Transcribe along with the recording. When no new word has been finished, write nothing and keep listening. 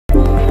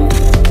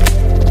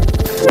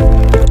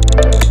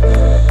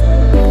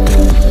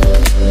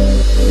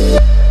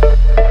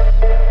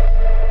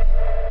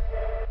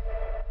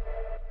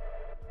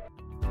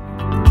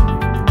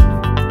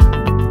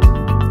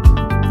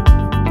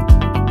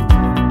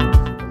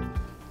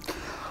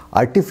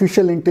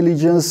Artificial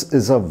intelligence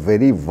is a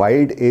very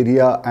wide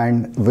area,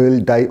 and we'll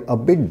dive a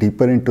bit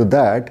deeper into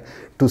that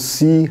to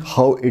see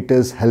how it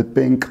is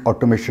helping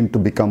automation to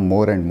become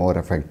more and more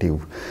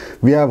effective.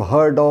 We have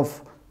heard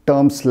of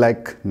terms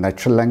like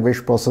natural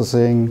language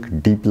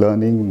processing, deep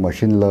learning,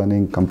 machine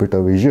learning,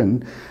 computer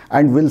vision,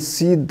 and we'll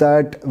see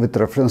that with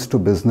reference to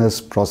business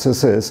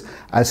processes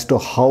as to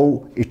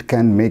how it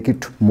can make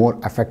it more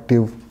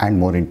effective and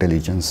more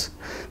intelligent.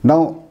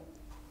 Now,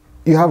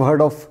 you have heard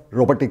of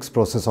robotics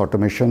process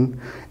automation.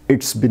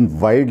 It's been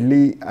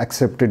widely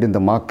accepted in the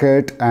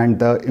market, and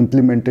the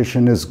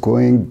implementation is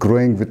growing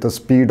with a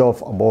speed of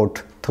about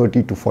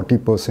 30 to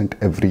 40%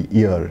 every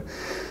year.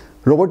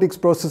 Robotics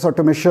process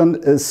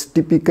automation is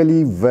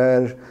typically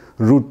where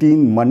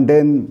routine,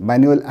 mundane,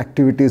 manual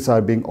activities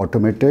are being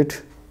automated.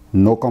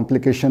 No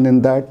complication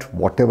in that.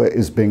 Whatever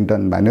is being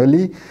done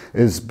manually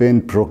is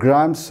being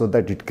programmed so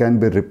that it can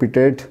be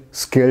repeated,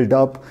 scaled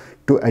up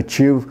to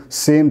achieve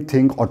same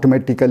thing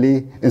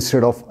automatically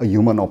instead of a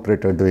human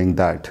operator doing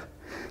that.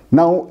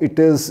 Now it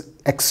is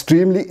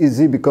extremely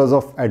easy because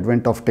of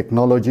advent of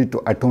technology to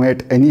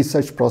automate any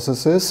such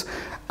processes,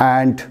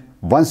 and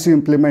once you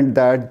implement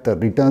that, the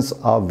returns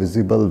are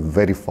visible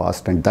very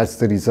fast, and that's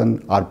the reason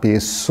RPA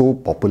is so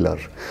popular.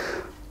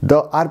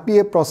 The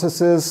RPA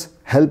processes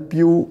help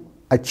you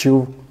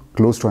achieve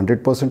close to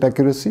 100%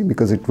 accuracy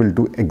because it will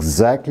do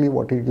exactly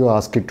what you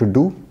ask it to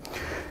do.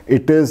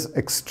 It is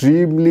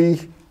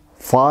extremely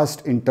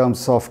fast in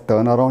terms of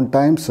turnaround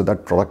time, so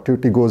that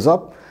productivity goes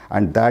up,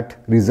 and that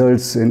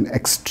results in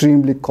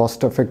extremely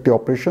cost-effective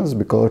operations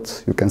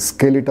because you can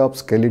scale it up,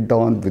 scale it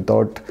down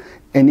without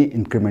any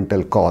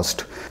incremental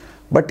cost.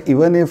 But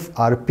even if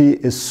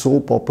RP is so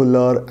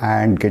popular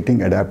and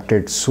getting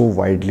adapted so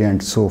widely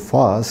and so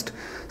fast,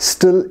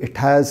 still it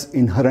has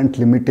inherent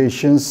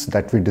limitations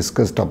that we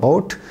discussed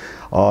about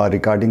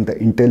regarding the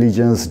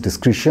intelligence,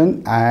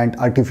 discretion, and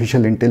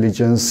artificial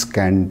intelligence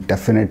can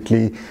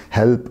definitely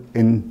help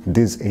in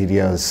these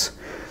areas.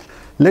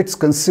 Let's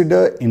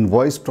consider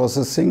invoice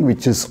processing,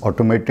 which is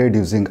automated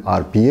using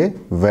RPA,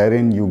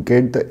 wherein you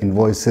get the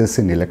invoices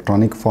in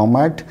electronic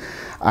format,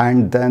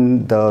 and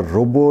then the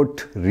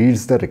robot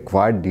reads the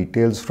required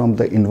details from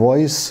the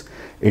invoice.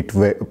 It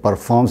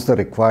performs the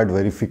required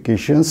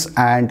verifications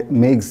and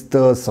makes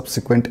the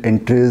subsequent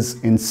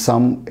entries in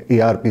some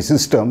ERP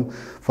system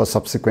for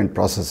subsequent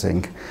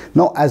processing.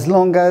 Now, as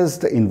long as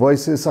the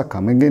invoices are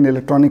coming in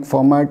electronic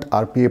format,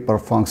 RPA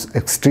performs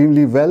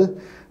extremely well.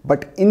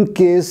 But in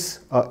case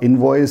an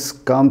invoice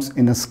comes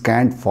in a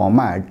scanned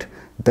format,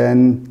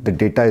 then the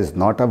data is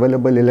not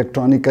available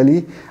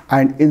electronically,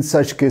 and in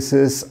such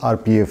cases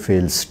RPA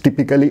fails.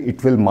 Typically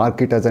it will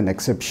mark it as an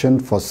exception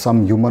for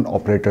some human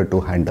operator to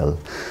handle.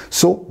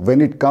 So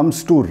when it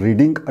comes to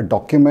reading a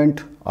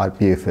document,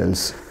 RPA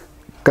fails.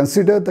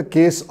 Consider the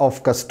case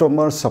of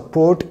customer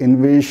support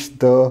in which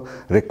the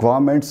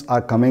requirements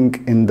are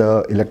coming in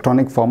the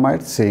electronic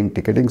format, saying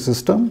ticketing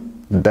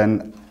system.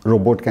 Then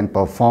robot can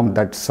perform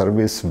that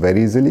service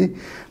very easily.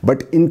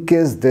 But in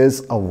case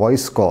there's a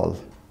voice call,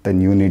 then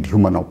you need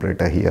human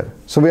operator here.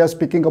 So we are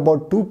speaking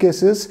about two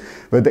cases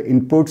where the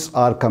inputs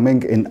are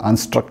coming in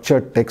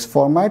unstructured text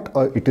format,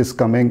 or it is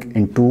coming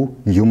into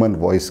human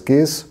voice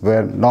case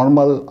where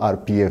normal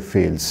RPA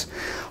fails.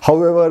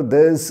 However,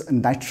 there's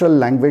natural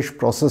language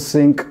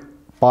processing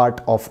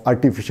part of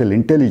artificial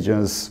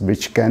intelligence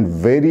which can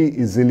very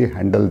easily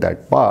handle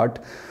that part,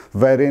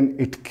 wherein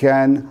it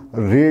can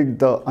read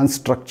the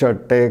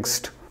unstructured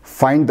text,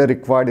 find the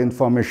required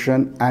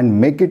information,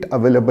 and make it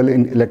available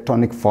in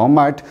electronic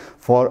format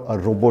for a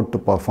robot to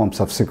perform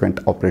subsequent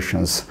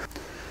operations.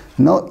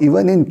 Now,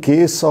 even in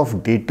case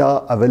of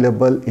data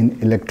available in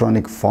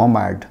electronic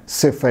format,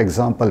 say for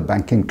example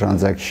banking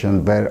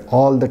transaction where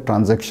all the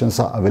transactions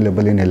are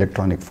available in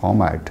electronic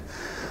format,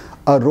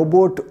 a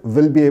robot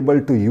will be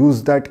able to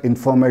use that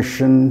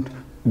information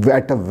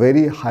at a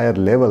very higher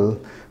level,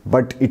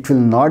 but it will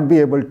not be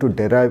able to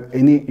derive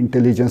any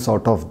intelligence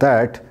out of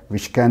that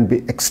which can be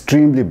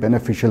extremely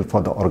beneficial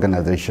for the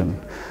organization.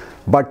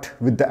 But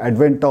with the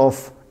advent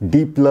of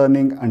deep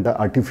learning and the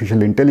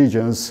artificial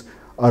intelligence,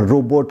 a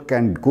robot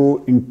can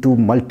go into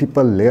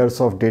multiple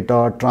layers of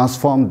data,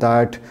 transform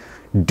that,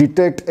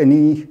 detect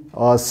any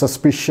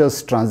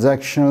suspicious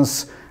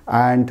transactions,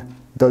 and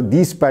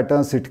these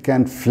patterns it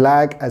can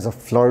flag as a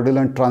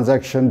fraudulent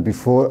transaction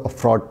before a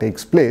fraud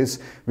takes place,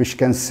 which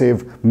can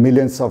save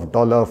millions of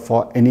dollars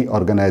for any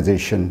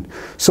organization.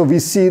 So we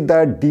see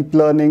that deep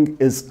learning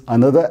is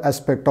another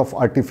aspect of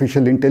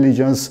artificial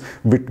intelligence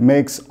which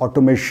makes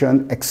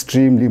automation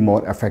extremely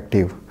more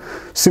effective.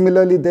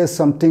 Similarly, there's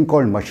something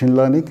called machine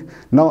learning.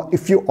 Now,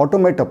 if you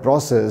automate a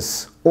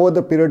process, over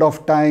the period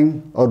of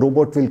time, a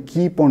robot will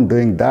keep on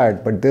doing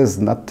that, but there's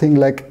nothing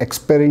like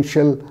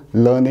experiential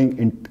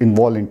learning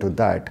involved into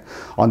that.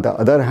 On the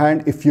other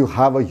hand, if you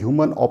have a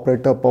human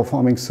operator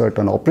performing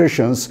certain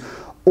operations,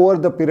 over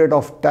the period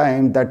of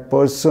time, that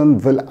person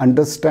will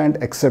understand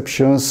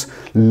exceptions,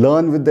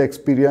 learn with the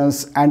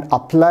experience, and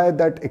apply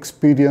that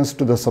experience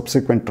to the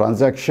subsequent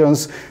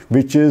transactions,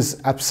 which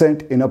is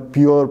absent in a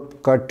pure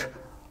cut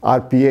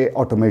RPA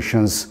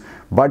automations.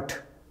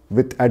 But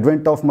with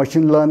advent of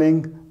machine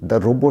learning, the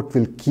robot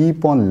will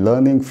keep on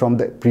learning from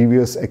the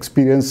previous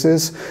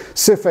experiences.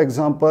 Say for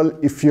example,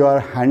 if you are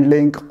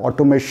handling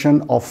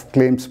automation of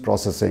claims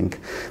processing,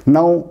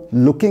 now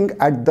looking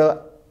at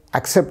the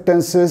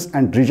acceptances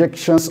and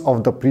rejections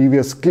of the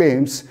previous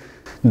claims,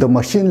 the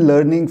machine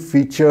learning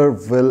feature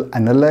will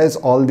analyze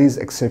all these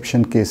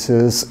exception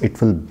cases.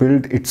 It will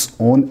build its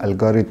own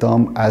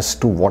algorithm as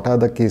to what are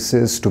the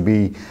cases to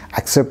be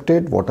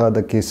accepted, what are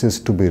the cases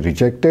to be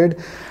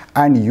rejected,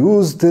 and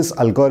use this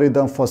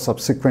algorithm for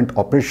subsequent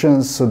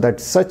operations so that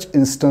such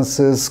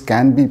instances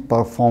can be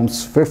performed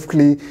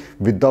swiftly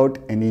without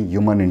any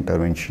human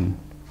intervention.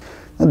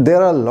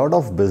 There are a lot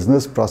of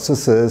business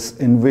processes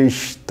in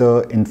which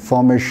the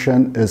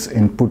information is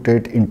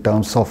inputted in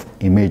terms of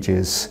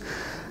images.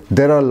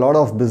 There are a lot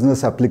of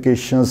business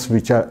applications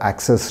which are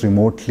accessed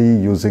remotely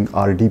using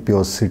RDP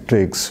or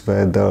Citrix,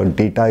 where the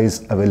data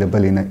is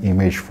available in an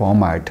image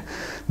format.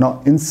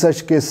 Now, in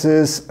such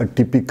cases, a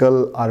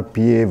typical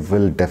RPA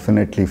will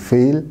definitely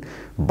fail,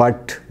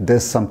 but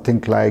there's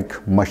something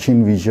like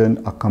machine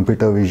vision or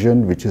computer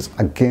vision, which is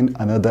again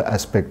another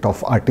aspect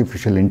of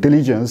artificial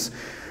intelligence,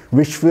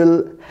 which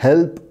will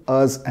help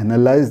us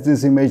analyze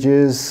these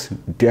images,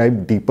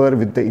 dive deeper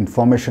with the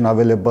information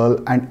available,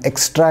 and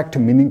extract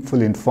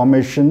meaningful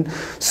information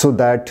so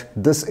that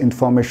this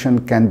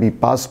information can be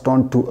passed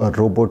on to a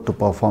robot to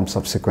perform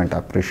subsequent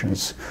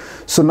operations.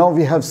 So now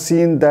we have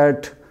seen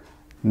that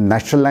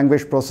natural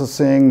language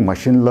processing,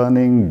 machine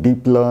learning,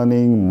 deep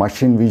learning,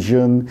 machine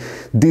vision,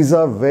 these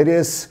are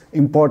various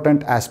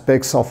important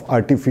aspects of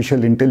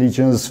artificial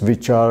intelligence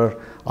which are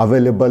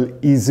available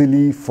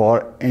easily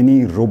for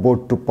any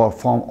robot to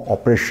perform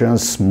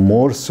operations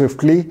more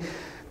swiftly.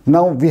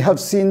 Now we have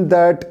seen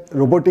that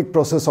robotic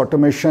process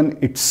automation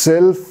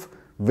itself,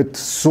 with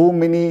so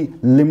many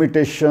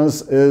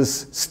limitations,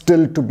 is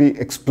still to be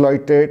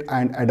exploited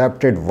and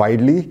adapted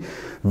widely.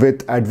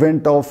 With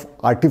advent of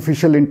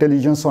artificial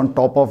intelligence on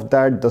top of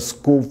that, the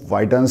scope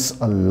widens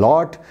a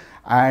lot,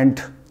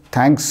 and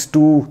thanks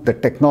to the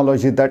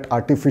technology, that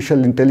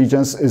artificial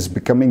intelligence is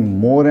becoming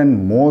more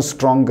and more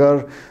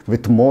stronger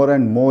with more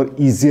and more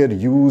easier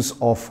use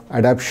of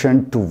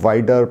adaptation to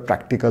wider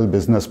practical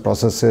business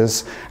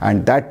processes,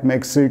 and that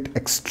makes it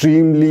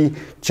extremely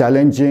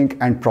challenging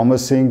and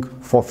promising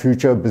for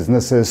future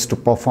businesses to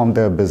perform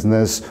their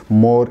business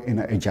more in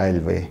an agile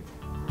way.